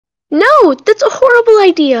No, that's a horrible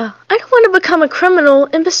idea. I don't want to become a criminal,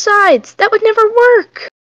 and besides, that would never work.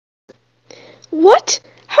 What?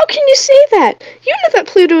 How can you say that? You know that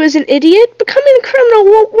Pluto is an idiot. Becoming a criminal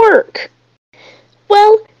won't work.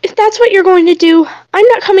 Well, if that's what you're going to do, I'm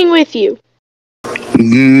not coming with you.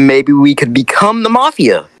 Maybe we could become the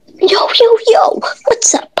Mafia. Yo,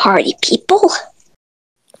 what's up, party people?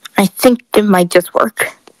 I think it might just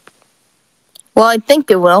work. Well, I think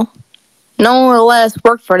it will. No one will let us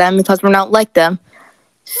work for them because we're not like them.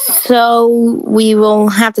 So we will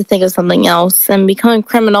have to think of something else, and becoming a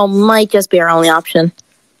criminal might just be our only option.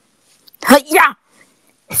 Yeah!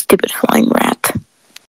 Stupid flying rat.